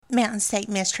Mountain State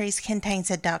Mysteries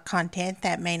contains adult content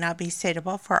that may not be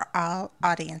suitable for all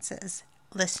audiences.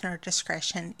 Listener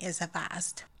discretion is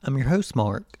advised. I'm your host,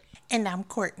 Mark. And I'm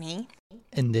Courtney.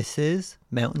 And this is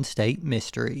Mountain State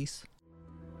Mysteries.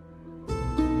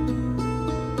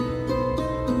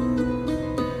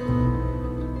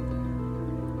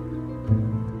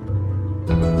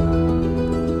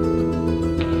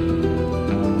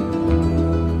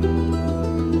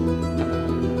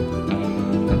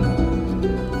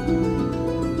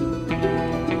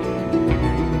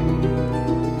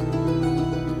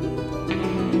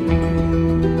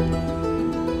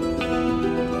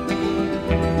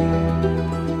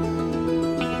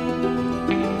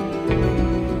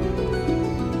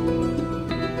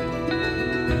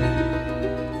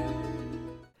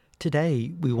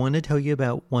 Today, we want to tell you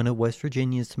about one of West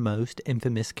Virginia's most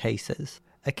infamous cases,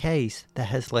 a case that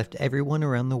has left everyone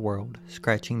around the world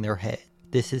scratching their head.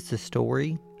 This is the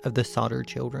story of the Sodder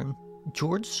children.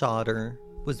 George Sodder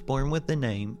was born with the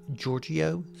name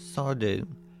Giorgio Sodder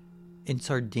in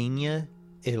Sardinia,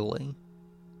 Italy,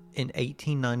 in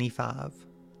 1895.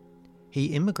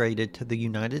 He immigrated to the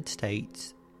United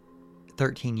States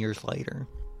 13 years later,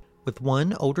 with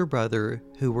one older brother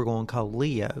who we're going to call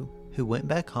Leo, who went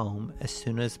back home as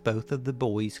soon as both of the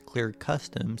boys cleared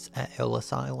customs at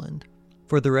Ellis Island.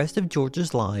 For the rest of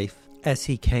George's life, as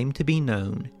he came to be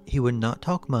known, he would not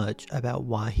talk much about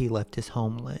why he left his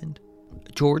homeland.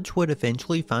 George would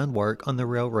eventually find work on the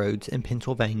railroads in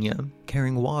Pennsylvania,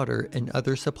 carrying water and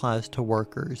other supplies to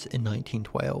workers in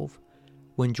 1912.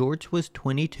 When George was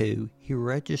 22, he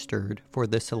registered for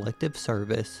the Selective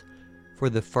Service for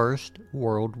the First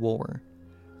World War,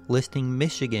 listing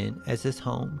Michigan as his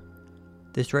home.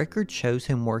 This record shows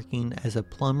him working as a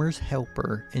plumber's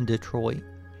helper in Detroit.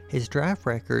 His draft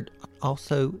record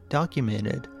also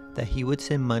documented that he would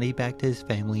send money back to his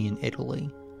family in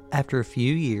Italy. After a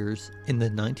few years, in the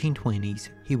 1920s,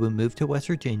 he would move to West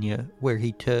Virginia, where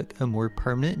he took a more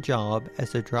permanent job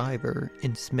as a driver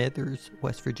in Smithers,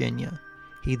 West Virginia.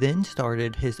 He then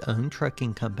started his own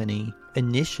trucking company,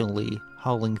 initially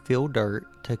hauling field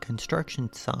dirt to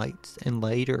construction sites and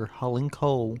later hauling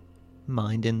coal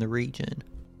mined in the region.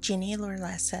 Jenny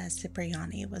Lorlessa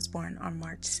Cipriani was born on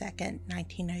March 2,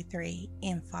 1903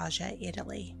 in Foggia,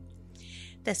 Italy,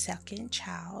 the second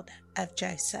child of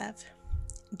Joseph,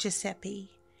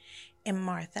 Giuseppe, and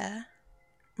Martha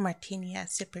Martina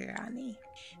Cipriani.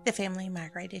 The family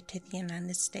migrated to the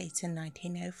United States in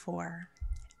 1904.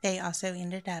 They also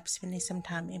ended up spending some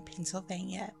time in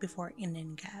Pennsylvania before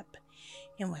ending up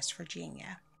in West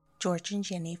Virginia. George and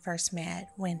Jenny first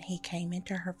met when he came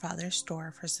into her father's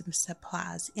store for some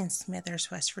supplies in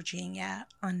Smithers, West Virginia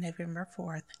on November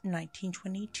 4th,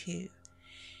 1922.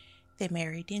 They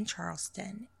married in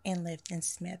Charleston and lived in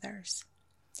Smithers.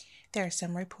 There are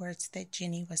some reports that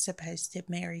Jenny was supposed to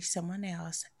marry someone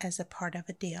else as a part of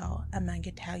a deal among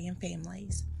Italian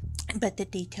families, but the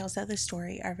details of the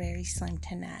story are very slim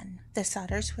to none. The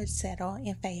Sodders would settle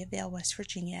in Fayetteville, West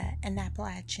Virginia, an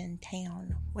Appalachian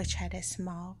town which had a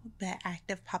small but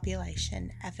active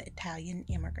population of Italian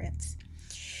immigrants,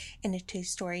 in a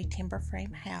two-story timber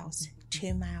frame house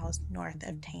 2 miles north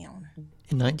of town.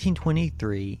 In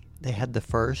 1923, they had the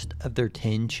first of their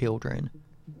 10 children.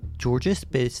 George's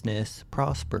business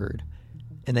prospered,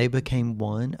 and they became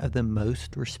one of the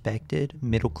most respected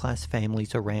middle-class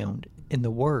families around, in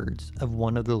the words of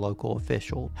one of the local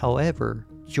officials. However,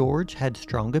 George had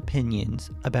strong opinions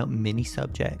about many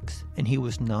subjects, and he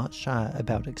was not shy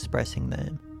about expressing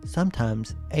them,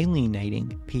 sometimes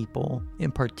alienating people.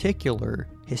 In particular,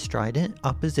 his strident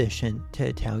opposition to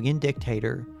Italian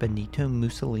dictator Benito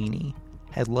Mussolini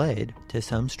had led to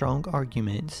some strong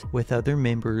arguments with other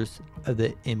members of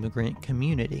the immigrant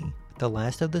community. The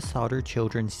last of the Sodder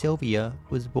children, Sylvia,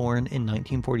 was born in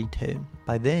 1942.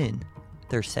 By then,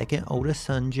 their second oldest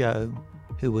son, Joe,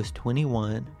 who was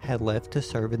 21, had left to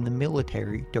serve in the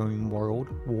military during World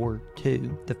War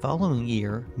II. The following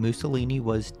year, Mussolini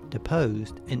was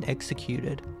deposed and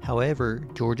executed. However,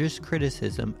 George's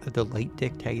criticism of the late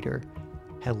dictator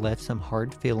had left some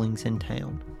hard feelings in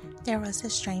town. There was a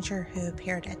stranger who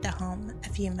appeared at the home a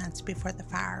few months before the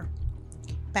fire,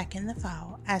 back in the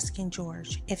fall, asking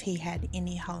George if he had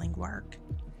any hauling work.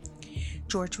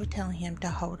 George would tell him to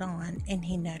hold on, and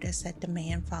he noticed that the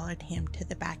man followed him to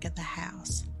the back of the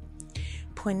house,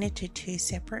 pointed to 2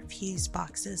 separate fuse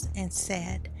boxes, and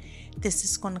said, "This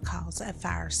is going to cause a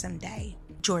fire someday."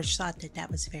 George thought that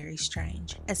was very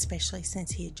strange, especially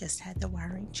since he had just had the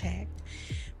wiring checked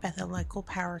by the local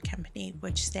power company,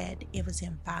 which said it was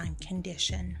in fine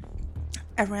condition.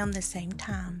 Around the same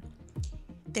time,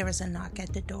 there was a knock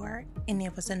at the door, and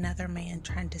it was another man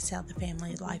trying to sell the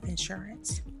family life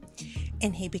insurance.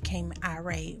 and he became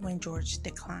irate when George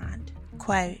declined.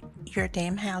 Quote, "Your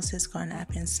damn house is going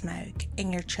up in smoke,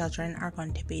 and your children are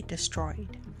going to be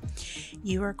destroyed.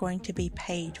 You are going to be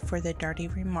paid for the dirty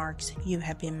remarks you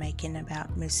have been making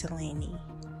about Mussolini."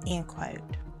 End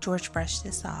quote. George brushed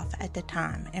this off at the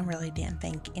time and really didn't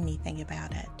think anything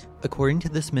about it. According to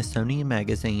the Smithsonian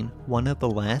Magazine, one of the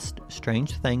last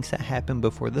strange things that happened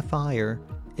before the fire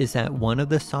is that one of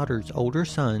the Sodder's older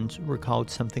sons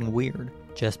recalled something weird.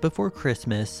 Just before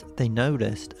Christmas, they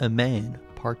noticed a man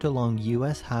parked along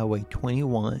U.S. Highway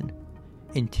 21,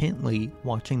 intently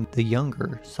watching the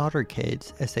younger Sodder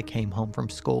kids as they came home from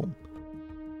school.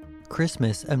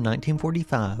 Christmas of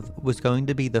 1945 was going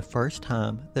to be the first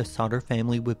time the Sodder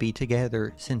family would be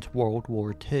together since World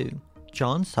War II.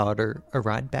 John Sodder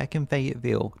arrived back in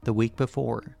Fayetteville the week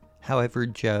before. However,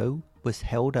 Joe was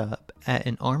held up at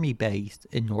an army base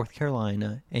in North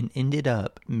Carolina and ended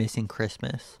up missing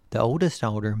Christmas. The oldest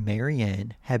daughter, Mary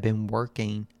Ann, had been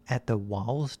working at the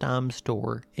Walls Dime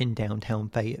store in downtown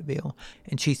Fayetteville,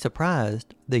 and she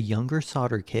surprised the younger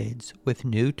Sodder kids with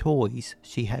new toys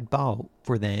she had bought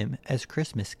for them as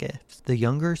Christmas gifts. The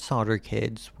younger Sodder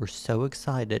kids were so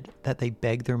excited that they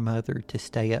begged their mother to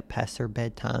stay up past their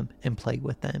bedtime and play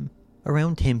with them.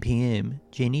 Around 10 p.m.,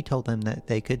 Jenny told them that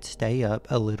they could stay up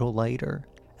a little later,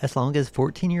 as long as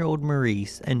 14-year-old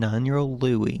Maurice and 9-year-old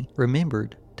Louie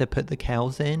remembered to put the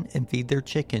cows in and feed their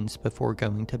chickens before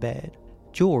going to bed.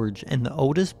 George and the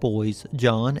oldest boys,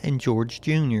 John and George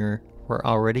Jr., were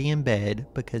already in bed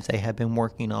because they had been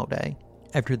working all day.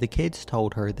 After the kids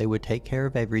told her they would take care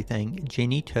of everything,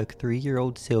 Jenny took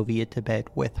 3-year-old Sylvia to bed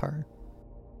with her.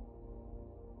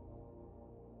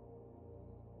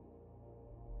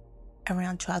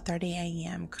 Around 12:30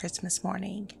 a.m. Christmas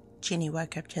morning, Jenny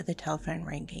woke up to the telephone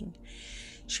ringing.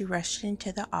 She rushed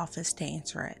into the office to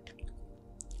answer it.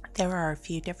 There are a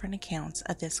few different accounts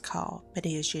of this call, but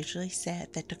it is usually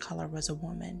said that the caller was a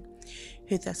woman,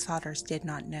 who the Sodders did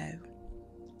not know.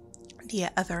 The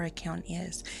other account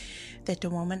is that the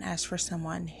woman asked for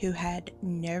someone who had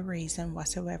no reason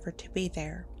whatsoever to be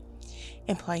there,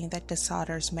 implying that the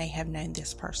Sodders may have known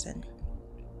this person.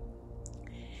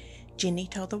 Jenny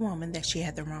told the woman that she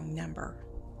had the wrong number.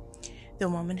 The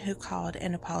woman who called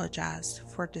and apologized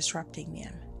for disrupting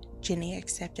them. Jenny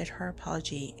accepted her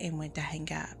apology and went to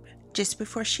hang up. Just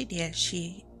before she did,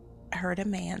 she heard a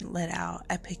man let out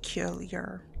a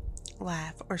peculiar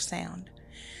laugh or sound.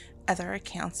 Other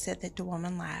accounts said that the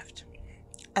woman laughed.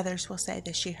 Others will say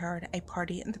that she heard a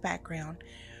party in the background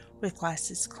with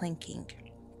glasses clinking.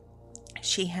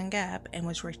 She hung up and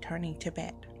was returning to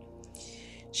bed.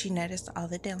 She noticed all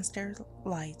the downstairs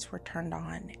lights were turned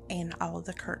on and all of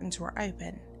the curtains were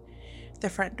open. The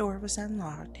front door was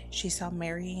unlocked. She saw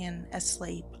Mary Ann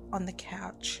asleep on the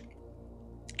couch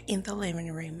in the living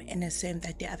room and assumed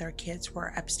that the other kids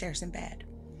were upstairs in bed.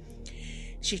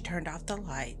 She turned off the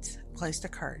lights, closed the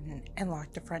curtain, and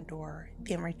locked the front door,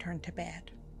 then returned to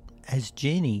bed. As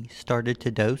Jenny started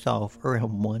to doze off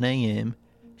around 1 a.m.,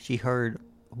 she heard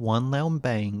one loud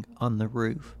bang on the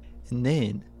roof, and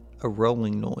then a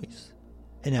rolling noise.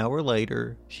 An hour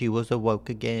later, she was awoke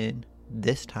again,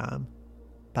 this time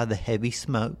by the heavy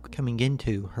smoke coming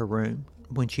into her room.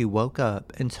 When she woke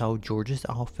up and saw George's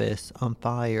office on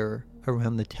fire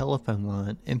around the telephone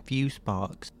line and fuse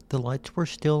box, the lights were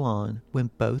still on when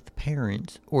both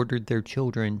parents ordered their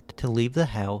children to leave the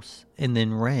house and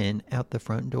then ran out the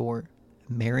front door.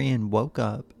 Marianne woke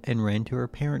up and ran to her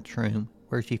parents' room,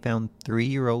 where she found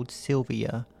 3-year-old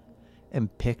Sylvia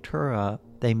and picked her up.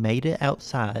 They made it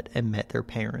outside and met their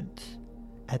parents.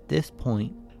 At this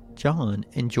point, John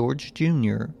and George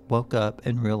Jr. woke up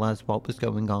and realized what was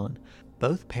going on.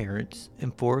 Both parents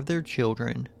and 4 of their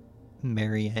children,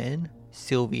 Marianne,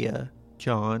 Sylvia,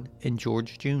 John, and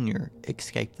George Jr.,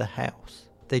 escaped the house.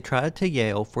 They tried to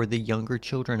yell for the younger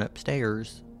children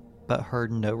upstairs, but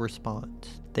heard no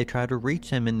response. They tried to reach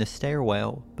them in the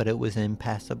stairwell, but it was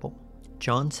impassable.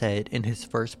 John said in his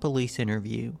first police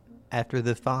interview after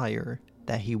the fire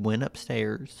that he went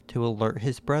upstairs to alert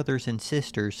his brothers and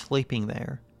sisters sleeping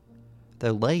there.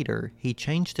 Though later, he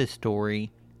changed his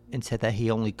story and said that he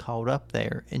only called up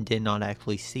there and did not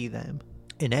actually see them.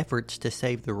 In efforts to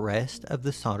save the rest of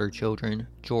the Sodder children,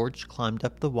 George climbed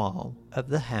up the wall of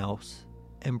the house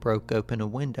and broke open a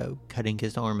window, cutting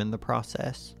his arm in the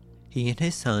process. He and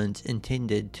his sons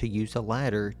intended to use a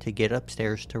ladder to get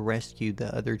upstairs to rescue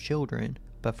the other children,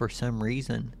 but for some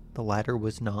reason, the ladder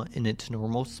was not in its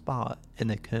normal spot and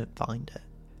they couldn't find it.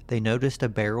 They noticed a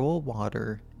barrel of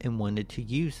water and wanted to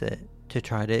use it to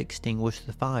try to extinguish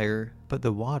the fire, but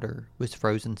the water was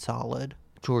frozen solid.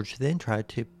 George then tried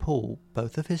to pull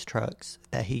both of his trucks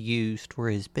that he used for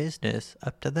his business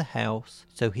up to the house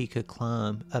so he could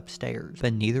climb upstairs,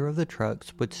 but neither of the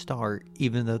trucks would start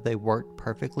even though they worked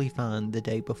perfectly fine the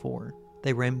day before.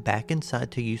 They ran back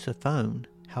inside to use a phone,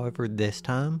 however this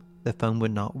time the phone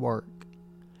would not work.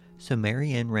 So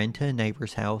Mary Ann ran to a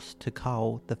neighbor's house to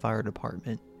call the fire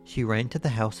department. She ran to the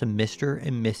house of Mr.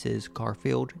 and Mrs.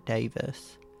 Garfield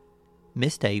Davis.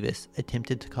 Miss Davis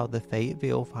attempted to call the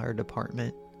Fayetteville Fire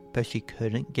Department, but she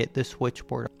couldn't get the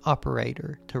switchboard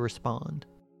operator to respond.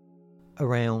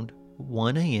 Around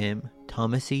 1 a.m.,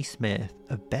 Thomas E. Smith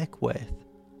of Beckwith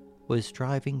was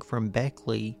driving from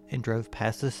Beckley and drove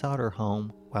past the Sodder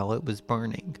home while it was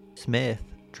burning. Smith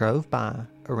drove by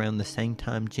around the same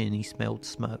time Jenny smelled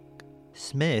smoke.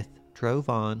 Smith drove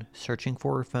on, searching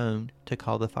for her phone to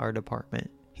call the fire department.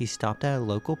 He stopped at a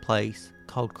local place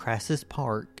called Crassus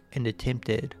Park and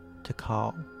attempted to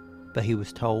call, but he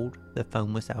was told the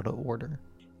phone was out of order.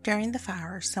 During the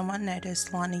fire, someone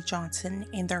noticed Lonnie Johnson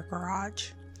in their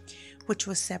garage, which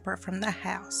was separate from the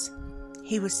house.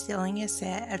 He was stealing a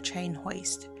set of chain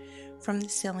hoist from the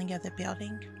ceiling of the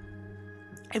building.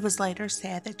 It was later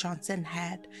said that Johnson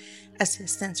had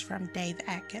assistance from Dave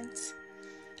Atkins.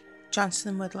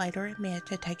 Johnson would later admit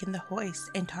to taking the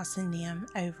hoist and tossing them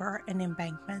over an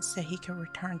embankment so he could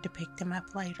return to pick them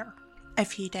up later. A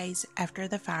few days after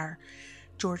the fire,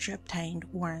 George obtained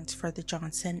warrants for the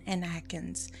Johnson and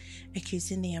Atkins,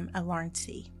 accusing them of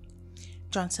lunacy.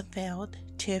 Johnson failed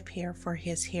to appear for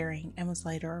his hearing and was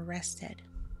later arrested.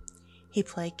 He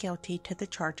pled guilty to the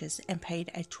charges and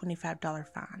paid a $25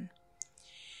 fine.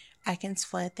 Atkins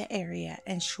fled the area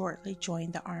and shortly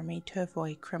joined the Army to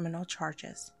avoid criminal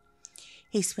charges.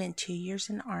 He spent 2 years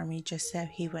in the Army just so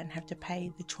he wouldn't have to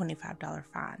pay the $25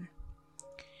 fine.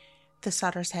 The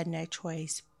Sodders had no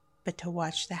choice but to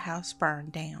watch the house burn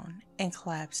down and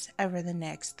collapse over the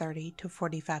next 30 to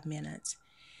 45 minutes.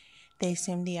 They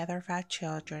assumed the other 5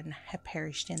 children had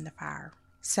perished in the fire.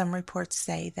 Some reports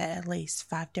say that at least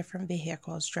 5 different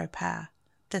vehicles drove by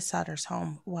the Sodders'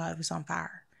 home while it was on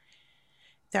fire.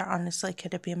 There honestly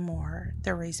could have been more.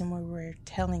 The reason we were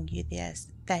telling you this,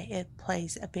 that it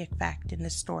plays a big fact in the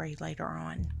story later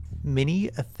on. Many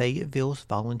of Fayetteville's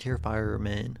volunteer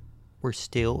firemen were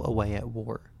still away at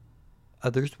war.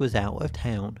 Others was out of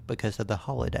town because of the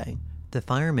holiday. The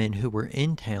firemen who were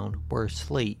in town were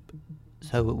asleep,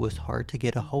 so it was hard to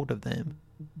get a hold of them.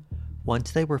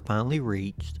 Once they were finally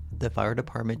reached, the fire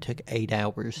department took 8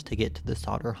 hours to get to the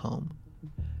Sodder home.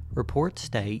 Reports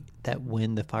state that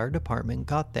when the fire department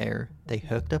got there, they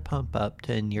hooked a pump up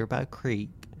to a nearby creek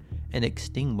and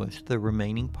extinguished the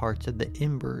remaining parts of the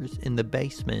embers in the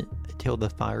basement until the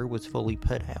fire was fully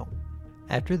put out.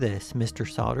 After this, Mr.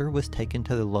 Sodder was taken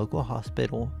to the local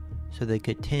hospital so they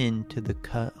could tend to the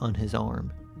cut on his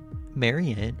arm.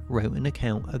 Mary Ann wrote an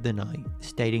account of the night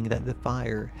stating that the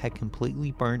fire had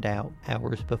completely burned out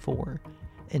hours before,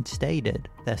 and stated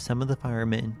that some of the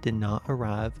firemen did not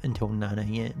arrive until 9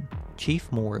 a.m.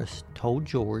 Chief Morris told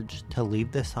George to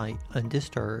leave the site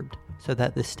undisturbed so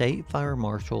that the state fire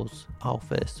marshal's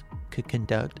office could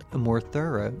conduct a more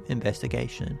thorough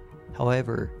investigation.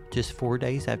 However, just 4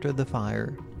 days after the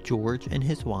fire, George and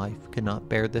his wife could not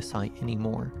bear the site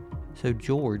anymore. So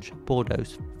George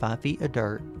bulldozed 5 feet of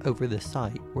dirt over the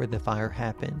site where the fire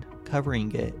happened,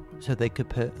 covering it so they could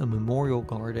put a memorial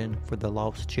garden for the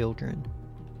lost children.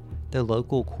 The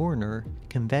local coroner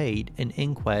convened an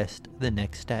inquest the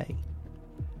next day,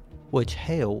 which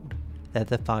held that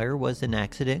the fire was an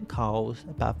accident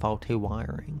caused by faulty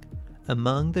wiring.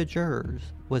 Among the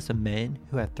jurors was a man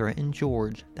who had threatened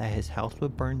George that his house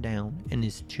would burn down and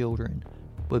his children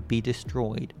would be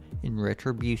destroyed in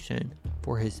retribution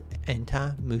for his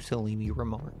anti-Mussolini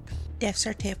remarks. Death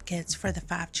certificates for the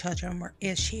 5 children were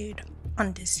issued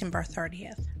on December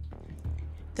 30th.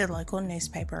 The local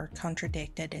newspaper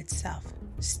contradicted itself,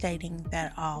 stating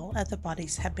that all of the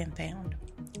bodies had been found,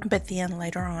 but then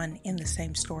later on in the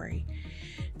same story,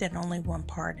 that only one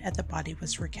part of the body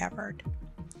was recovered.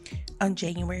 On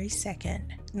January 2nd,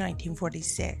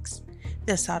 1946,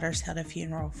 the Sodders held a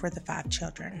funeral for the 5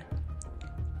 children.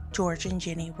 George and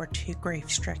Jenny were too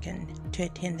grief-stricken to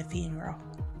attend the funeral,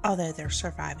 although their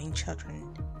surviving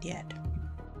children did.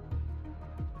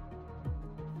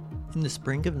 In the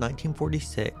spring of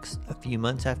 1946, a few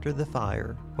months after the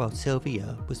fire, while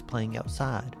Sylvia was playing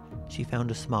outside, she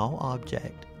found a small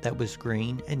object that was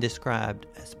green and described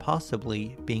as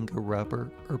possibly being a rubber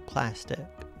or plastic,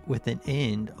 with an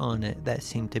end on it that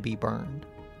seemed to be burned.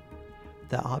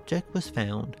 The object was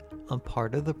found on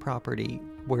part of the property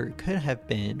where it could have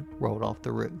been rolled off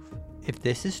the roof. If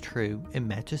this is true, it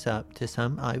matches up to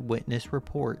some eyewitness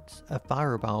reports of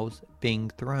fireballs being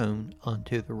thrown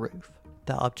onto the roof.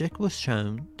 The object was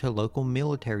shown to local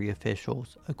military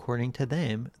officials. According to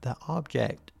them, the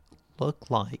object looked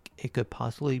like it could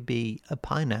possibly be a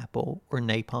pineapple or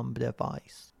napalm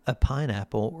device. A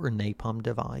pineapple or napalm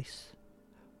device.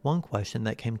 One question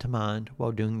that came to mind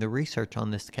while doing the research on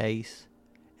this case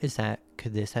is that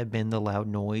could this have been the loud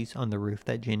noise on the roof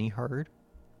that Jenny heard?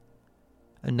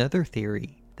 Another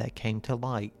theory that came to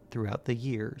light throughout the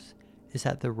years is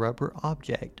that the rubber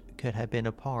object could have been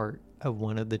a part of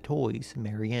one of the toys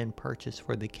Marianne purchased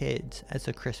for the kids as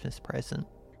a Christmas present.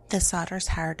 The Sodders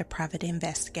hired a private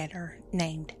investigator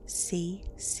named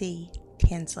C.C.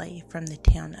 Tinsley from the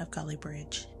town of Gully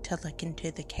Bridge to look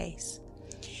into the case.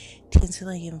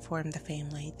 Tinsley informed the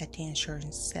family that the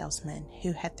insurance salesman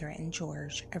who had threatened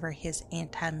George over his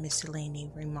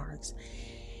anti-Mussolini remarks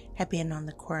had been on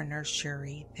the coroner's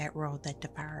jury that ruled that the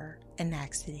fire an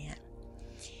accident.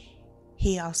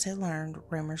 He also learned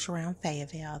rumors around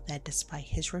Fayetteville that despite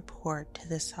his report to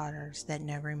the Sodders that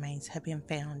no remains had been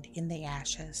found in the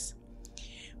ashes,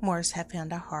 Morris had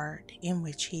found a heart in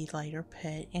which he later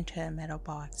put into a metal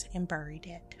box and buried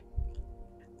it.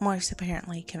 Morris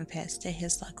apparently confessed to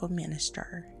his local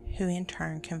minister, who in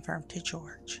turn confirmed to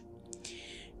George.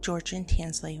 George and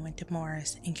Tinsley went to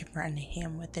Morris and confronted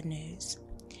him with the news.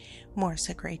 Morris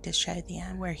agreed to show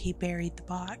them where he buried the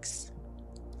box.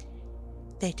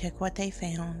 They took what they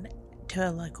found to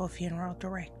a local funeral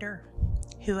director,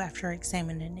 who, after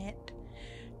examining it,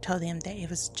 told them that it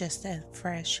was just a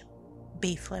fresh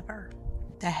beef liver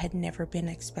that had never been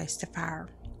exposed to fire.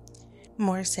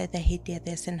 Morris said that he did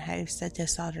this in hopes that the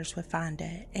Sodders would find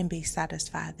it and be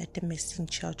satisfied that the missing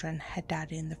children had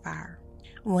died in the fire.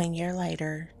 1 year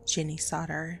later, Jenny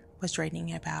Sodder was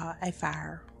reading about a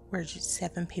fire where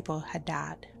 7 people had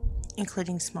died,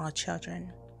 including small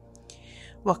children.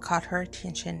 What caught her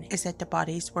attention is that the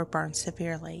bodies were burned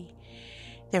severely.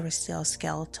 There were still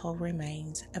skeletal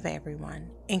remains of everyone,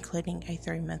 including a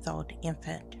 3-month-old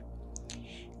infant.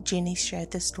 Jenny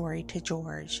showed the story to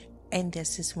George, and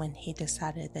this is when he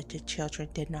decided that the children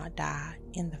did not die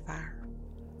in the fire.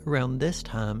 Around this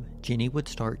time, Jenny would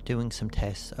start doing some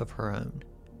tests of her own.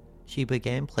 She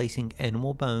began placing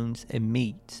animal bones and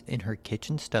meats in her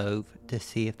kitchen stove to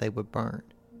see if they would burn.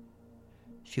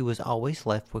 She was always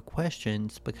left with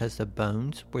questions because the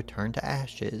bones would turn to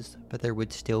ashes, but there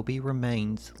would still be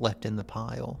remains left in the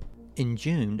pile. In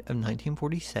June of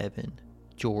 1947,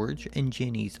 George and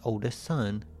Jenny's oldest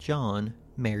son, John,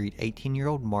 married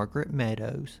 18-year-old Margaret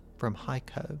Meadows from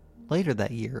Hyco. Later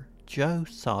that year, Joe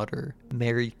Sodder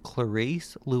married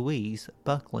Clarice Louise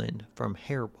Buckland from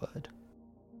Harewood.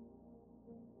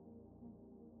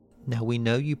 Now we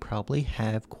know you probably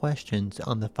have questions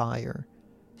on the fire.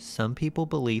 Some people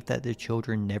believe that the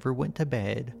children never went to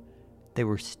bed. They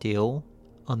were still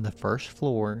on the first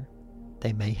floor.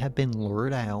 They may have been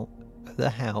lured out of the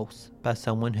house by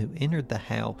someone who entered the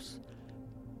house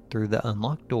through the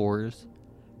unlocked doors,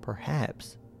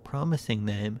 perhaps promising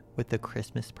them with a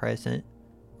Christmas present,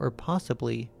 or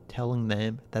possibly telling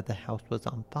them that the house was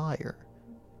on fire.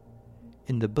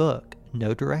 In the book,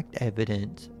 No Direct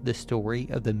Evidence, The Story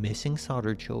of the Missing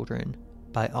Sodder Children,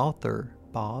 by author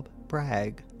Bob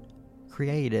Bragg,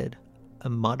 created a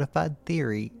modified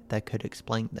theory that could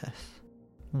explain this.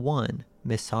 1.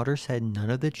 Miss Sodder said none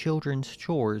of the children's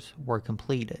chores were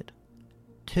completed.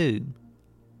 2.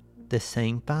 The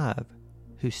same 5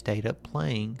 who stayed up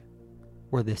playing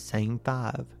were the same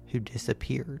 5 who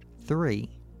disappeared. 3.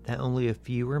 That only a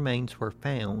few remains were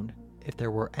found, if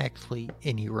there were actually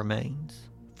any remains.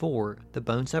 4. The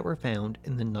bones that were found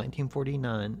in the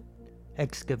 1949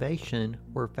 excavation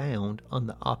were found on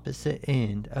the opposite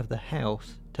end of the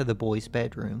house to the boys'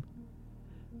 bedroom.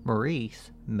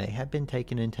 Maurice may have been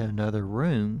taken into another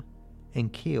room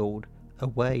and killed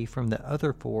away from the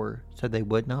other 4 so they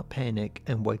would not panic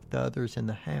and wake the others in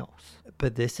the house.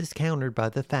 But this is countered by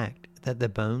the fact that the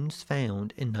bones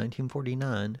found in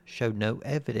 1949 showed no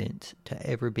evidence to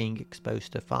ever being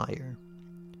exposed to fire.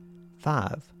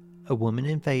 5. A woman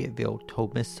in Fayetteville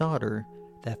told Miss Sodder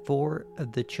that 4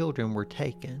 of the children were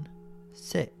taken.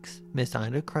 6. Miss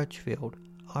Ida Crutchfield,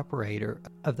 operator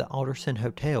of the Alderson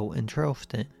Hotel in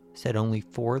Charleston, said only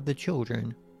 4 of the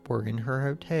children were in her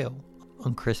hotel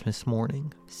on Christmas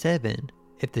morning. 7.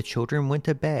 If the children went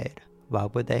to bed, why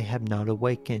would they have not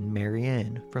awakened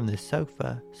Marianne from the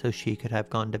sofa so she could have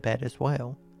gone to bed as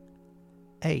well?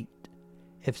 8.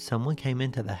 If someone came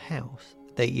into the house,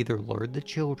 they either lured the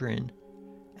children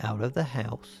out of the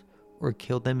house or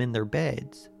killed them in their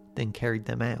beds, then carried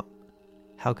them out.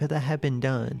 How could that have been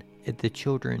done if the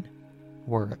children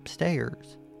were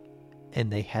upstairs?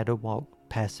 and they had to walk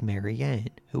past Mary Ann,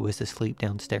 who was asleep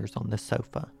downstairs on the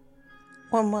sofa.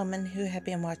 One woman who had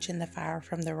been watching the fire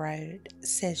from the road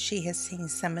says she has seen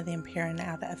some of them peering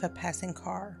out of a passing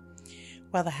car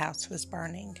while the house was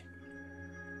burning.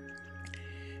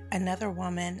 Another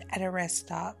woman at a rest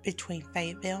stop between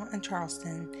Fayetteville and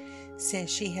Charleston says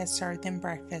she had served them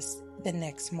breakfast the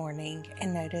next morning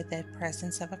and noted the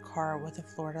presence of a car with a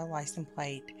Florida license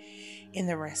plate in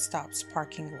the rest stop's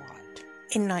parking lot.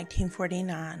 In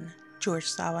 1949, George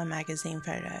saw a magazine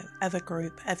photo of a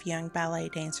group of young ballet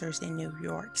dancers in New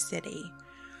York City.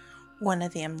 One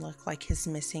of them looked like his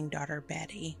missing daughter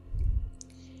Betty.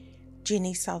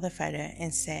 Jenny saw the photo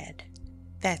and said,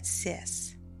 "That's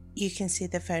Sis." You can see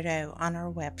the photo on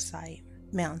our website,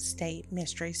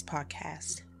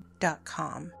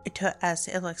 mountainstatemysteriespodcast.com. To us,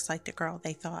 it looks like the girl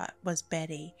they thought was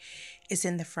Betty is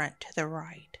in the front to the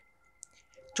right.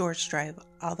 George drove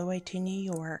all the way to New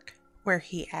York, where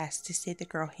he asked to see the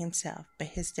girl himself, but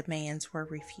his demands were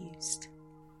refused.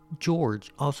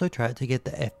 George also tried to get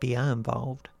the FBI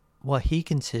involved, what he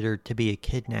considered to be a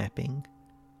kidnapping.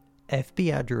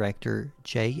 FBI Director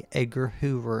J. Edgar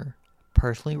Hoover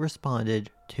personally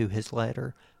responded to his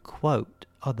letter, quote,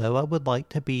 "Although I would like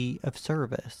to be of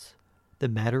service, the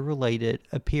matter related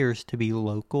appears to be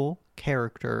local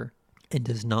character and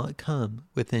does not come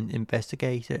within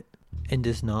investigative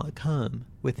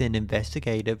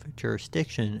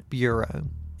jurisdiction bureau,"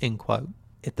 end quote.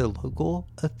 If the local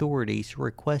authorities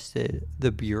requested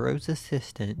the bureau's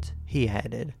assistance, he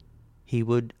added, he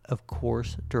would of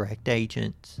course direct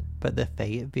agents, but the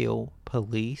Fayetteville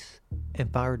police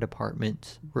and fire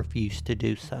departments refused to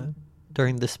do so.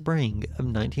 During the spring of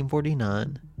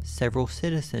 1949, several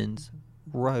citizens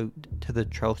wrote to the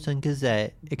Charleston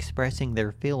Gazette expressing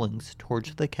their feelings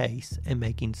towards the case and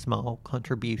making small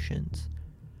contributions.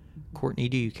 Courtney,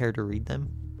 do you care to read them?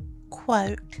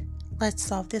 Quote, "Let's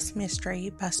solve this mystery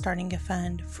by starting a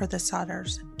fund for the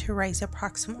Sodders to raise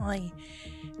approximately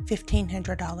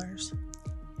 $1,500,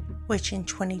 which in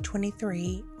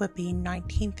 2023 would be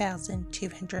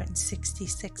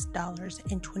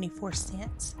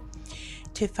 $19,266.24,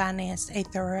 to finance a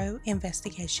thorough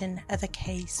investigation of the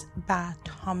case by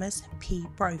Thomas P.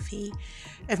 Brophy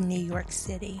of New York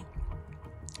City.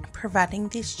 Providing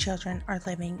these children are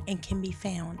living and can be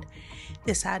found,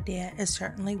 this idea is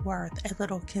certainly worth a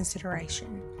little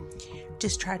consideration.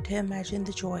 Just try to imagine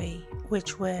the joy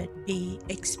which would be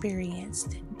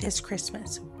experienced this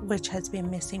Christmas, which has been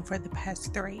missing for the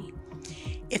past 3,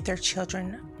 if their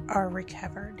children are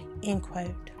recovered," end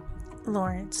quote.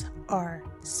 Lawrence R.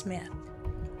 Smith.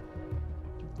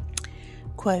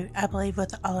 Quote, "I believe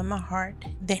with all of my heart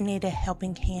they need a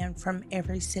helping hand from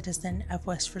every citizen of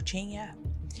West Virginia.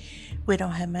 We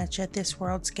don't have much of this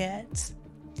world's goods,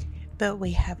 but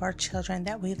we have our children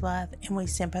that we love, and we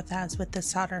sympathize with the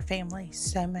Sodder family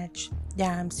so much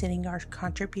that I'm sending our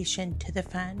contribution to the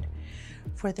fund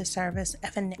for the service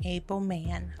of an able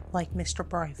man like Mr.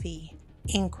 Brophy,"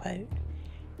 end quote.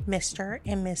 Mr.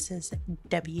 and Mrs.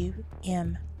 W.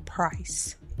 M.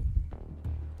 Price.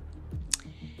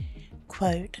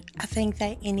 Quote, "I think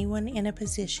that anyone in a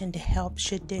position to help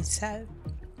should do so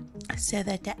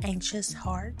that the anxious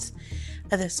hearts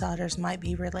of the Sodders might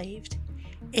be relieved.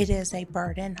 It is a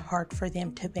burden hard for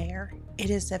them to bear.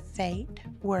 It is a fate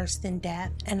worse than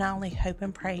death, and I only hope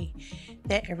and pray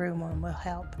that everyone will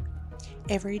help.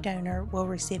 Every donor will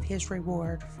receive his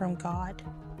reward from God,"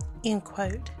 end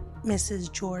quote.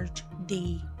 Mrs. George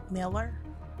D. Miller.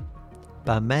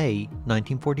 By May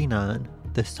 1949,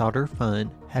 the Sodder Fund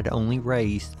had only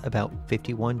raised about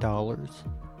 $51.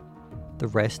 The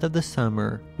rest of the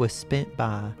summer was spent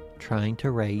by trying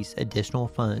to raise additional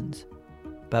funds,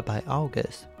 but by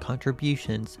August,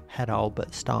 contributions had all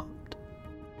but stopped.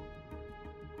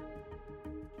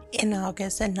 In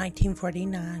August of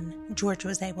 1949, George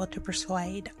was able to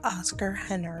persuade Oscar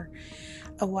Hunter,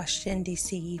 a Washington,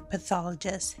 D.C.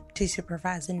 pathologist, to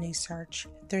supervise a new search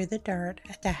through the dirt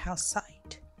at the house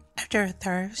site. After a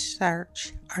thorough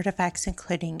search, artifacts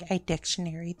including a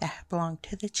dictionary that had belonged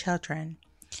to the children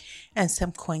and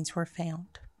some coins were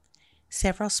found.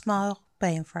 Several small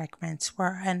bone fragments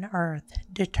were unearthed,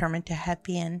 determined to have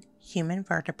been human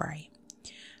vertebrae,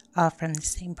 all from the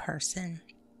same person.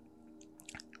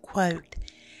 Quote,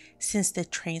 "Since the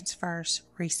transverse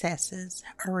recesses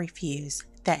are refused,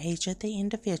 the age of the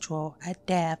individual at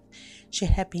death should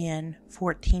have been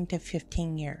 14 to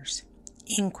 15 years,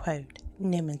 end quote,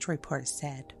 Newman's report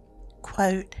said.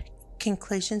 Quote,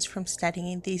 "Conclusions from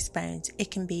studying these bones,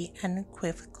 it can be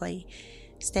unequivocally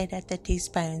stated that these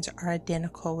bones are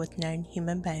identical with known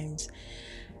human bones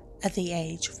of the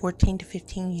age 14 to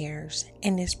 15 years,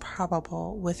 and is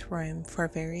probable, with room for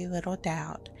very little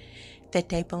doubt, that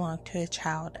they belonged to a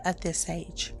child of this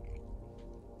age.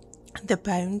 The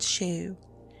bones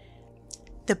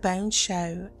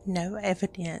show no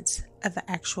evidence of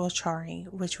actual charring,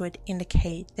 which would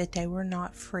indicate that they were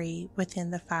not free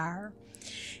within the fire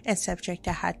and subject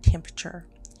to high temperature.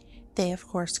 They, of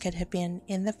course, could have been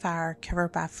in the fire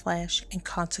covered by flesh and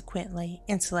consequently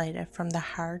insulated from the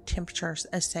higher temperatures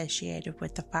associated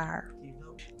with the fire.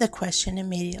 The question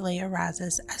immediately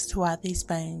arises as to why these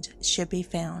bones should be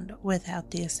found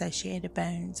without the associated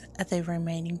bones of the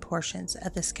remaining portions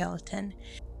of the skeleton,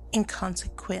 and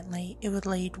consequently it would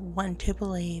lead one to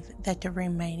believe that the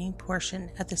remaining portion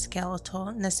of the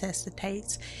skeletal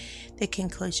necessitates the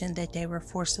conclusion that they were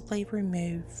forcibly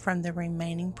removed from the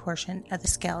remaining portion of the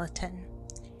skeleton.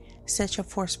 Such a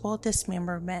forcible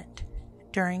dismemberment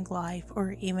during life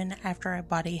or even after a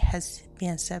body has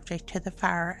been subject to the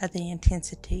fire of the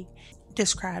intensity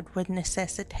described would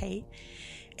necessitate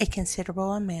a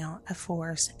considerable amount of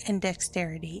force and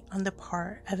dexterity on the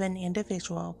part of an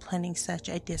individual planning such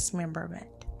a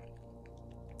dismemberment.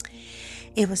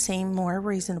 It would seem more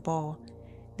reasonable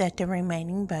that the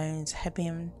remaining bones have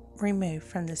been removed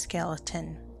from the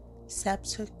skeleton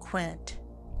subsequent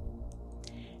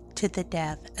to the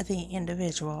death of the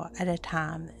individual at a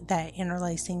time that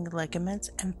interlacing ligaments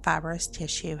and fibrous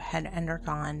tissue had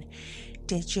undergone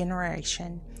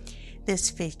degeneration. This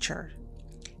feature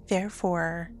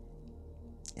therefore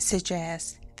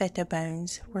suggests that the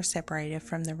bones were separated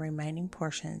from the remaining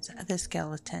portions of the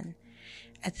skeleton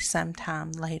at some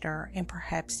time later, and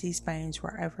perhaps these bones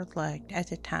were overlooked at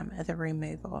the time of the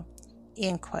removal.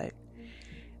 End quote.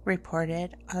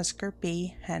 Reported Oscar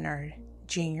B. Hunter,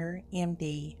 Jr.,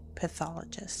 MD,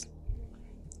 pathologist.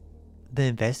 The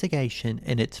investigation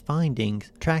and its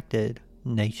findings attracted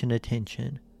nation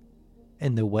attention,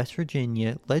 and the West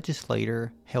Virginia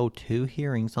legislature held 2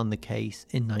 hearings on the case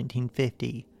in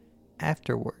 1950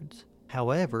 afterwards.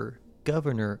 However,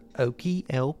 Governor Oakey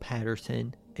L.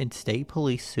 Patterson and State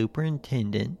Police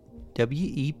Superintendent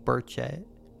W.E. Burchett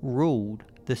ruled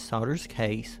the Sodder's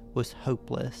case was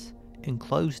hopeless and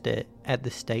closed it at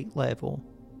the state level.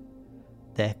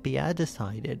 The FBI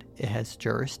decided it has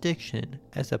jurisdiction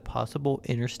as a possible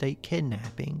interstate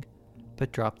kidnapping,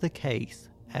 but dropped the case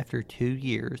after 2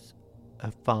 years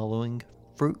of following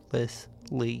fruitless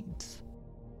leads.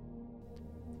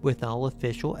 With all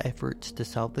official efforts to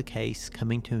solve the case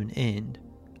coming to an end,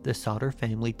 the Sodder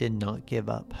family did not give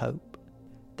up hope.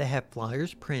 They have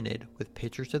flyers printed with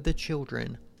pictures of the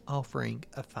children offering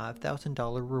a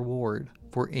 $5,000 reward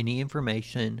for any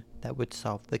information that would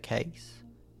solve the case.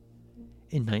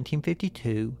 In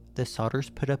 1952, the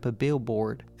Sodders put up a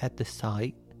billboard at the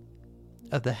site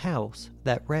of the house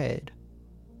that read,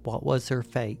 "What was their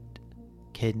fate?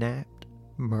 Kidnapped,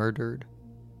 murdered,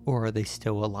 or are they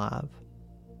still alive?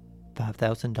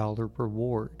 $5,000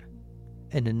 reward."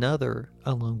 And another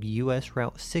along U.S.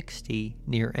 Route 60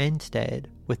 near Anstead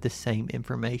with the same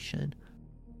information.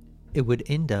 It would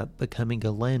end up becoming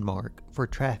a landmark for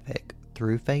traffic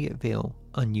through Fayetteville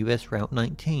on U.S. Route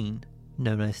 19,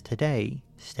 known as today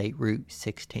State Route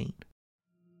 16.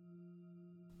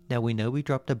 Now we know we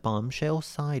dropped a bombshell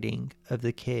sighting of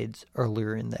the kids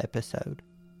earlier in the episode.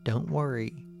 Don't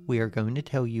worry, we are going to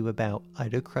tell you about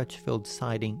Ida Crutchfield's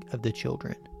sighting of the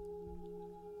children.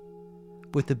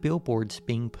 With the billboards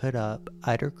being put up,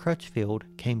 Ida Crutchfield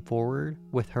came forward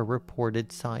with her reported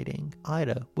sighting.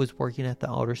 Ida was working at the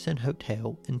Alderson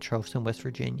Hotel in Charleston, West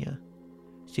Virginia.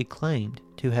 She claimed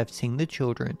to have seen the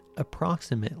children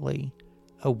approximately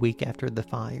a week after the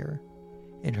fire.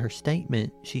 In her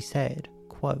statement, she said,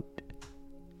 quote,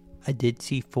 "I did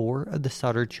see 4 of the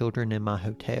Sodder children in my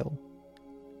hotel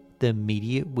the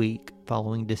immediate week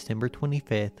following December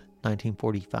 25th,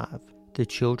 1945. The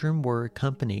children were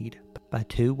accompanied by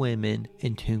 2 women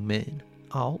and 2 men,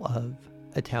 all of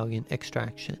Italian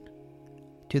extraction.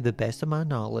 To the best of my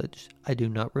knowledge, I do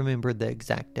not remember the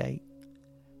exact date.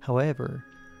 However,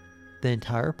 the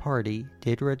entire party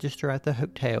did register at the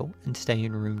hotel and stay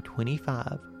in room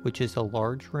 25, which is a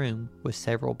large room with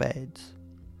several beds.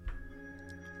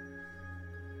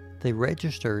 They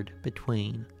registered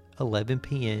between 11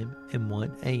 p.m. and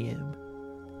 1 a.m.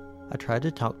 I tried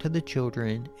to talk to the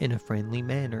children in a friendly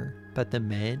manner, but the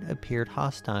men appeared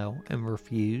hostile and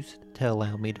refused to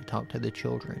allow me to talk to the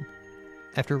children.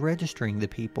 After registering the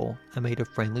people, I made a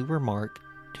friendly remark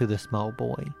to the small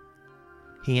boy.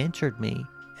 He answered me,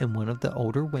 and one of the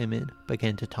older women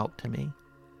began to talk to me.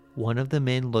 One of the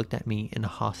men looked at me in a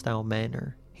hostile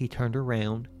manner. He turned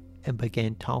around and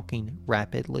began talking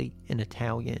rapidly in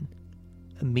Italian.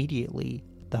 Immediately,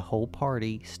 the whole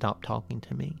party stopped talking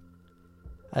to me.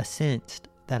 I sensed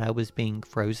that I was being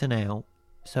frozen out,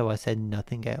 so I said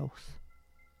nothing else.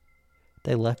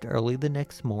 They left early the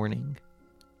next morning.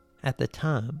 At the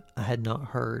time, I had not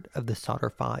heard of the Sodder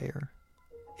fire.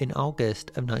 In August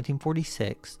of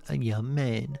 1946, a young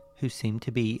man who seemed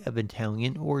to be of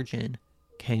Italian origin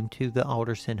came to the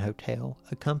Alderson Hotel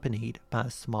accompanied by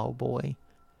a small boy,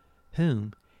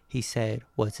 whom he said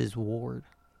was his ward.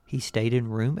 He stayed in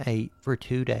room 8 for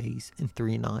 2 days and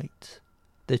 3 nights.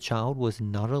 The child was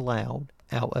not allowed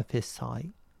out of his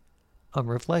sight. On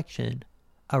reflection,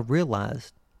 I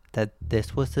realized that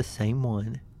this was the same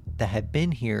one that had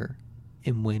been here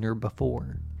in winter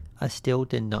before. I still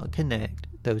did not connect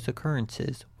those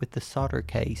occurrences with the Sodder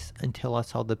case until I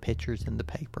saw the pictures in the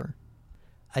paper.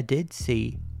 I did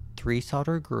see 3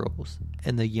 Sodder girls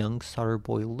and the young Sodder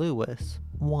boy Lewis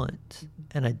once,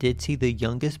 and I did see the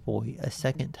youngest boy a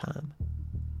second time.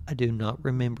 I do not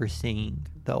remember seeing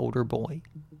the older boy."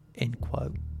 End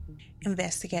quote.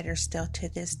 Investigators still to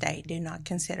this day do not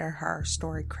consider her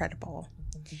story credible,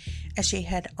 as she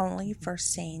had only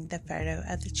first seen the photo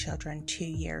of the children 2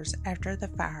 years after the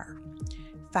fire,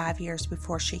 5 years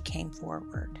before she came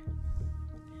forward.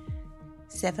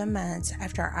 7 months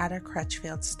after Ida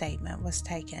Crutchfield's statement was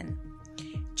taken,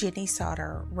 Jenny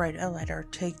Sodder wrote a letter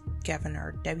to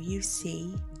Governor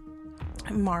W.C.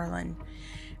 Marlin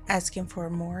asking for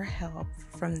more help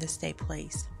from the state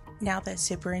police. Now that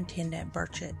Superintendent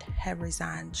Burchett had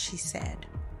resigned, she said,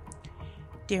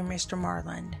 "Dear Mr.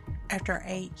 Marlin, after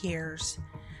 8 years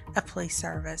of police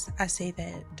service, I see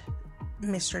that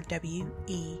Mr.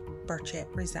 W.E. Burchett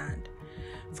resigned.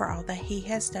 For all that he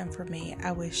has done for me,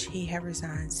 I wish he had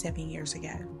resigned 7 years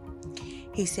ago.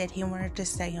 He said he wanted to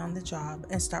stay on the job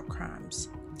and stop crimes.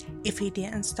 If he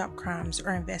didn't stop crimes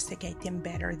or investigate them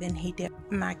better than he did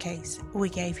my case we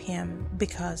gave him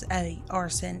because of an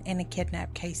arson and a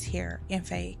kidnap case here in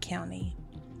Fayette County.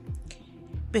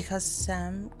 Because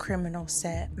some criminal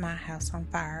set my house on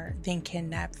fire, then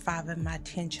kidnapped 5 of my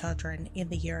 10 children in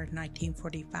the year of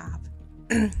 1945.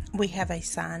 We have a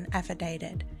signed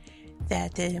affidavit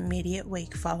that the immediate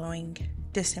week following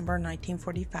December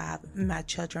 1945, my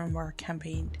children were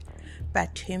accompanied by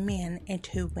 2 men and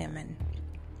 2 women.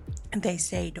 They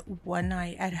stayed 1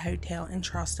 night at a hotel in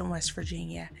Charleston, West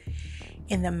Virginia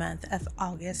in the month of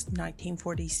August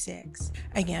 1946.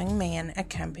 A young man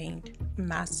accompanied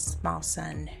my small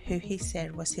son, who he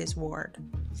said was his ward.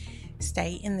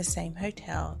 Stay in the same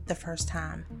hotel the first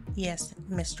time. Yes,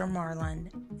 Mr. Marlin,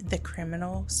 the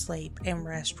criminal sleep and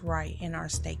rest right in our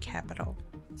state capitol.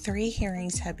 3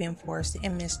 hearings have been forced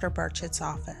in Mr. Burchett's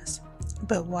office.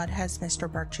 But what has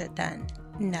Mr. Burchett done?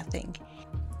 Nothing.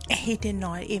 He did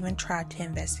not even try to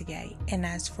investigate. And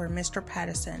as for Mr.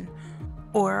 Patterson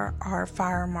or our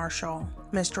fire marshal,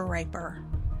 Mr. Raper,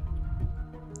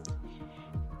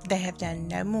 they have done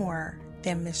no more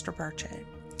than Mr. Burchett.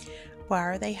 Why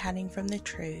are they hiding from the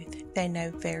truth? They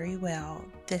know very well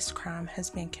this crime has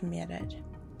been committed.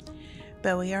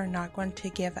 But we are not going to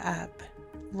give up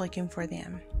looking for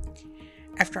them.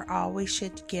 After all, we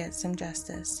should get some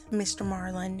justice. Mr.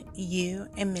 Marlin, you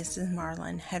and Mrs.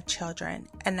 Marlin have children,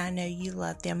 and I know you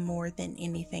love them more than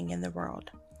anything in the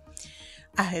world.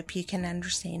 I hope you can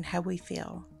understand how we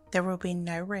feel. There will be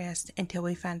no rest until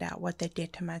we find out what they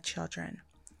did to my children.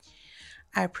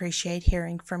 I appreciate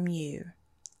hearing from you.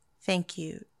 Thank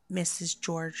you, Mrs.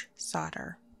 George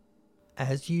Sodder."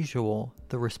 As usual,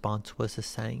 the response was the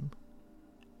same.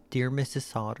 "Dear Mrs.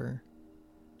 Sodder,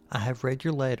 I have read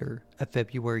your letter of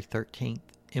February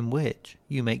 13th, in which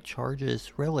you make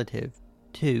charges relative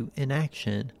to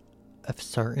inaction of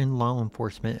certain law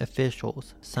enforcement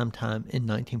officials sometime in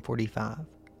 1945.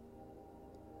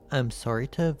 I am sorry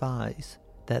to advise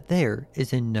that there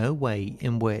is in no way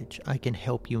in which I can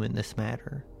help you in this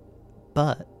matter,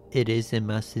 but it is in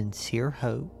my sincere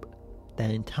hope that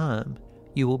in time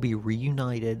you will be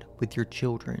reunited with your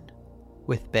children.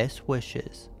 With best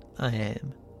wishes, I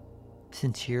am,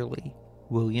 sincerely,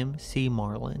 William C.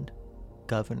 Marlin,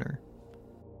 Governor."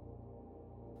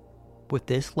 With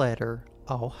this letter,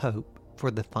 all hope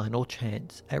for the final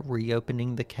chance at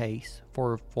reopening the case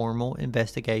for a formal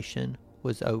investigation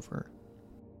was over.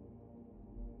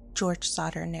 George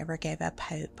Sodder never gave up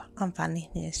hope on finding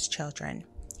his children.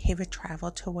 He would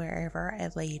travel to wherever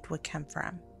a lead would come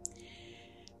from.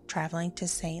 Traveling to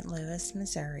St. Louis,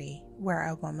 Missouri, where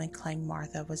a woman claimed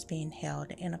Martha was being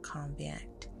held in a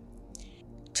convent.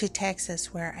 To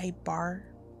Texas, where a bar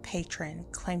patron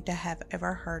claimed to have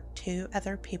overheard 2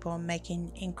 other people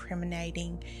making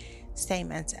incriminating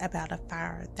statements about a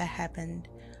fire that happened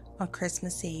on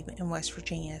Christmas Eve in West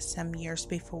Virginia some years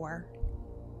before.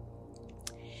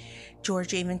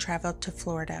 George even traveled to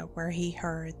Florida, where he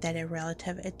heard that a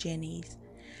relative of Jenny's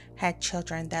had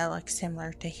children that looked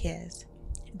similar to his.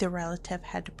 The relative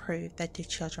had to prove that the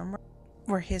children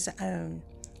were his own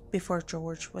before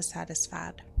George was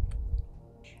satisfied.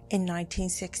 In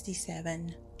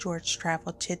 1967, George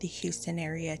traveled to the Houston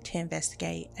area to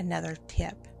investigate another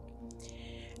tip.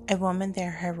 A woman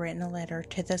there had written a letter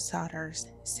to the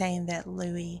Sodders saying that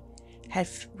Louis had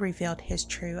revealed his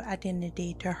true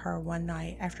identity to her one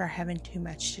night after having too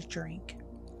much to drink.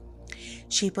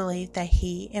 She believed that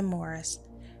he and Morris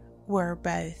were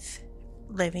both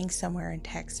living somewhere in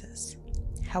Texas.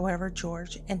 However,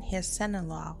 George and his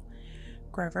son-in-law,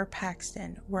 Grover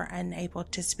Paxton, were unable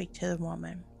to speak to the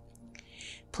woman.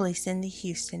 Police in the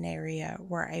Houston area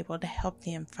were able to help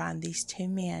them find these two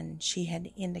men she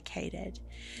had indicated,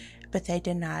 but they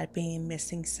denied being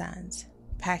missing sons.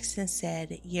 Paxton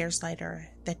said years later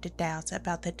that the doubts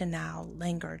about the denial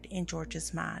lingered in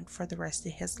George's mind for the rest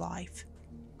of his life.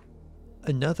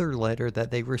 Another letter that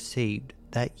they received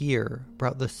that year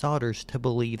brought the Sodders to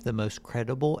believe the most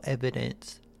credible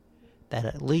evidence that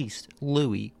at least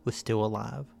Louis was still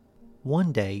alive.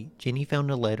 One day, Jenny found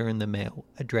a letter in the mail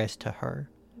addressed to her,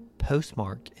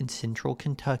 postmarked in central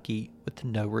Kentucky with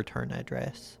no return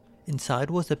address.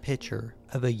 Inside was a picture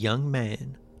of a young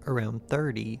man around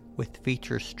 30 with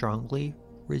features strongly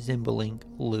resembling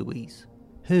Louis,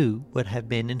 who would have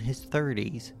been in his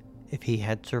 30s if he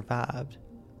had survived.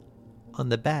 On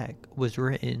the back was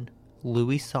written,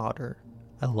 Louis Sodder,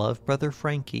 I love brother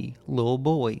Frankie, little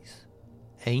boys,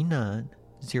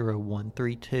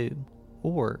 A90132,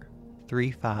 or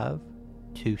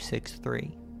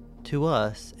 35263. To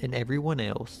us and everyone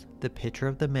else, the picture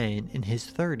of the man in his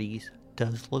 30s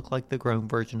does look like the grown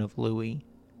version of Louis.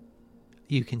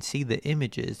 You can see the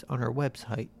images on our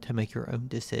website to make your own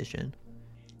decision.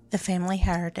 The family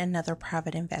hired another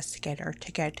private investigator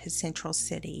to go to Central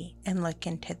City and look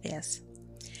into this,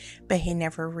 but he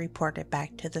never reported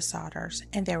back to the Sodders,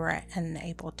 and they were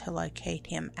unable to locate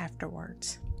him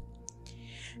afterwards.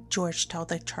 George told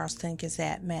the Charleston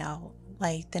Gazette-Mail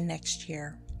late the next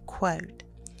year, quote,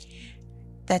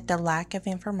 that the lack of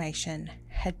information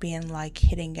had been like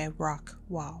hitting a rock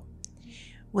wall.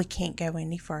 We can't go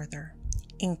any further,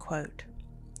 end quote.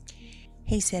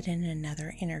 He said in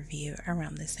another interview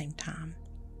around the same time,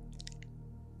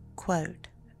 quote,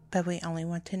 but we only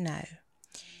want to know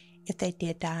if they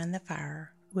did die in the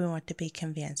fire. We want to be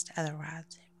convinced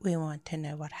otherwise. We want to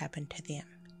know what happened to them,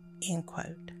 end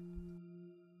quote.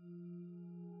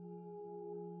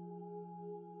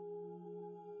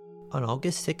 On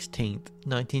August 16,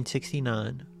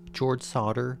 1969, George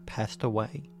Sodder passed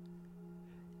away.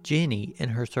 Jenny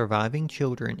and her surviving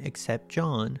children, except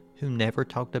John, who never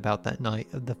talked about that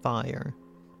night of the fire,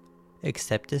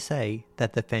 except to say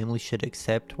that the family should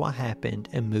accept what happened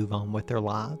and move on with their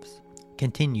lives,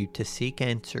 continued to seek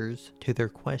answers to their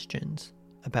questions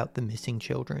about the missing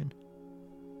children.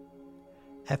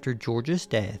 After George's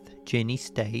death, Jenny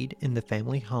stayed in the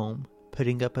family home,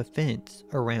 putting up a fence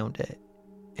around it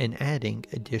and adding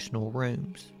additional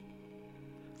rooms.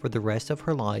 For the rest of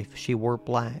her life, she wore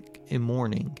black in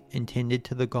mourning and tended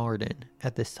to the garden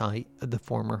at the site of the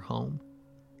former home.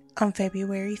 On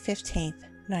February 15,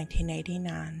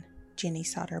 1989, Jenny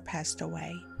Sodder passed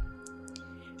away.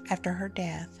 After her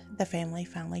death, the family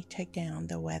finally took down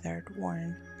the weathered,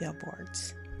 worn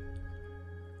billboards.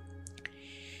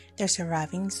 Their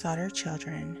surviving Sodder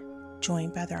children,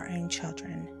 joined by their own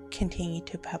children, continued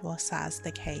to publicize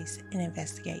the case and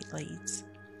investigate leads.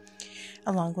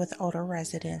 Along with older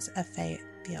residents of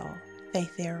Fayetteville, they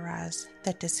theorized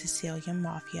that the Sicilian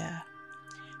Mafia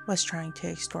was trying to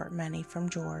extort money from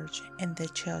George, and the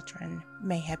children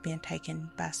may have been taken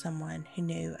by someone who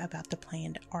knew about the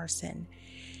planned arson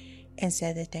and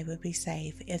said that they would be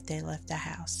safe if they left the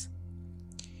house.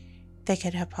 They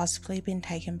could have possibly been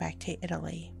taken back to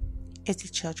Italy. If the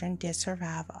children did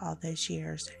survive all those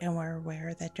years and were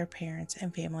aware that their parents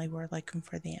and family were looking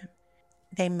for them,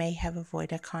 they may have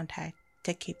avoided contact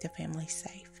to keep the family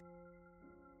safe.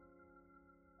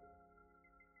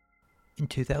 In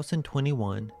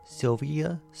 2021,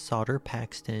 Sylvia Sodder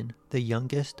Paxton, the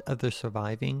youngest of the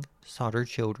surviving Sodder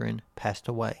children, passed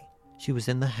away. She was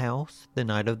in the house the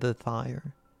night of the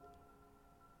fire,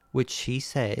 which she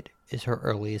said is her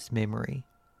earliest memory.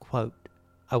 Quote,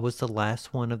 I was the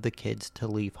last one of the kids to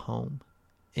leave home,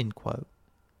 end quote.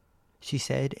 She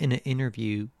said in an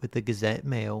interview with the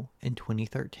Gazette-Mail in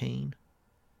 2013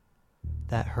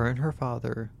 that her and her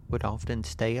father would often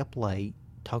stay up late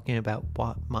talking about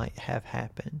what might have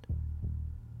happened.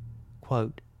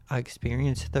 Quote, I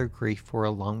experienced their grief for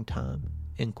a long time,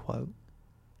 end quote.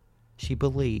 She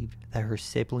believed that her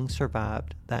siblings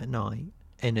survived that night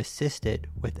and assisted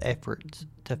with efforts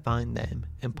to find them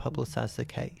and publicize the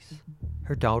case.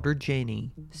 Her daughter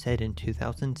Jenny said in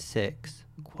 2006,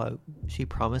 quote, "She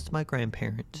promised my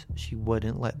grandparents she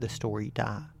wouldn't let the story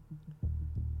die,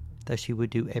 that she would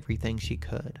do everything she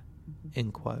could,"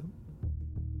 end quote.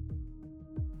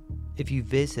 If you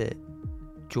visit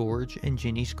George and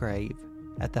Jenny's grave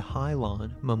at the High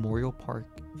Lawn Memorial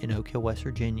Park in Oak Hill, West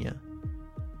Virginia,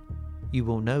 you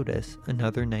will notice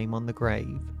another name on the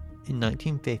grave. In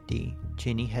 1950,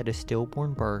 Jenny had a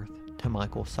stillborn birth to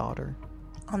Michael Sodder.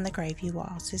 On the grave you will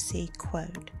also see,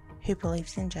 quote, "who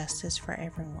believes in justice for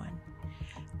everyone,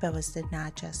 but was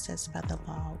denied justice by the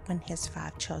law when his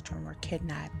 5 children were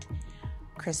kidnapped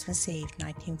Christmas Eve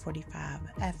 1945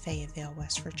 at Fayetteville,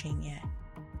 West Virginia."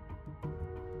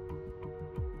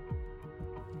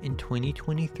 In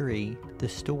 2023, the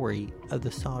story of the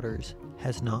Sodders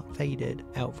has not faded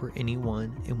out for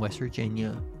anyone in West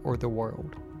Virginia or the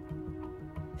world.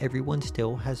 Everyone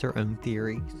still has their own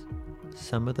theories.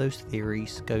 Some of those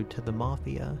theories go to the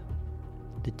Mafia,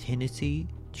 the Tennessee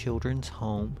Children's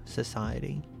Home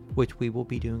Society, which we will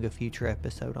be doing a future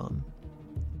episode on,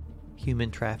 human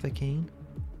trafficking,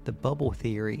 the bubble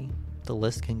theory. The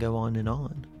list can go on and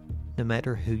on. No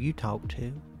matter who you talk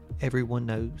to, everyone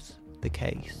knows the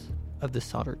case of the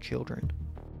Sodder children.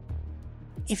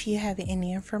 If you have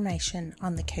any information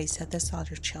on the case of the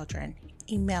Sodder children,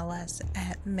 email us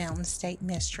at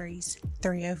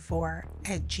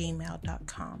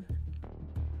mountainstatemysteries304@gmail.com.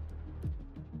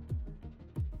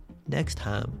 Next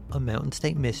time on Mountain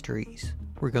State Mysteries,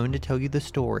 we're going to tell you the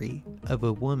story of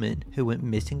a woman who went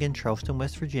missing in Charleston,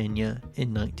 West Virginia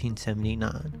in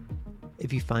 1979.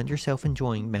 If you find yourself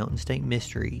enjoying Mountain State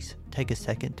Mysteries, take a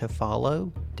second to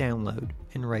follow, download,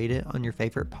 and rate it on your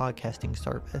favorite podcasting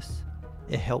service.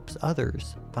 It helps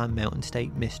others find Mountain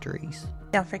State Mysteries.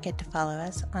 Don't forget to follow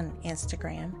us on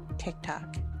Instagram,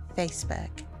 TikTok,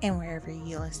 Facebook, and wherever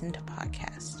you listen to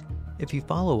podcasts. If you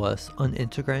follow us on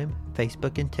Instagram,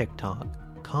 Facebook, and TikTok,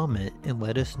 comment and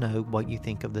let us know what you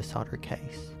think of the Sodder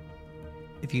case.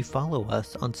 If you follow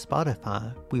us on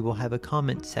Spotify, we will have a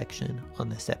comment section on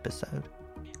this episode.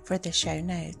 For the show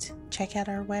notes, check out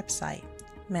our website,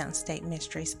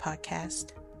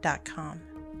 mountainstatemysteriespodcast.com.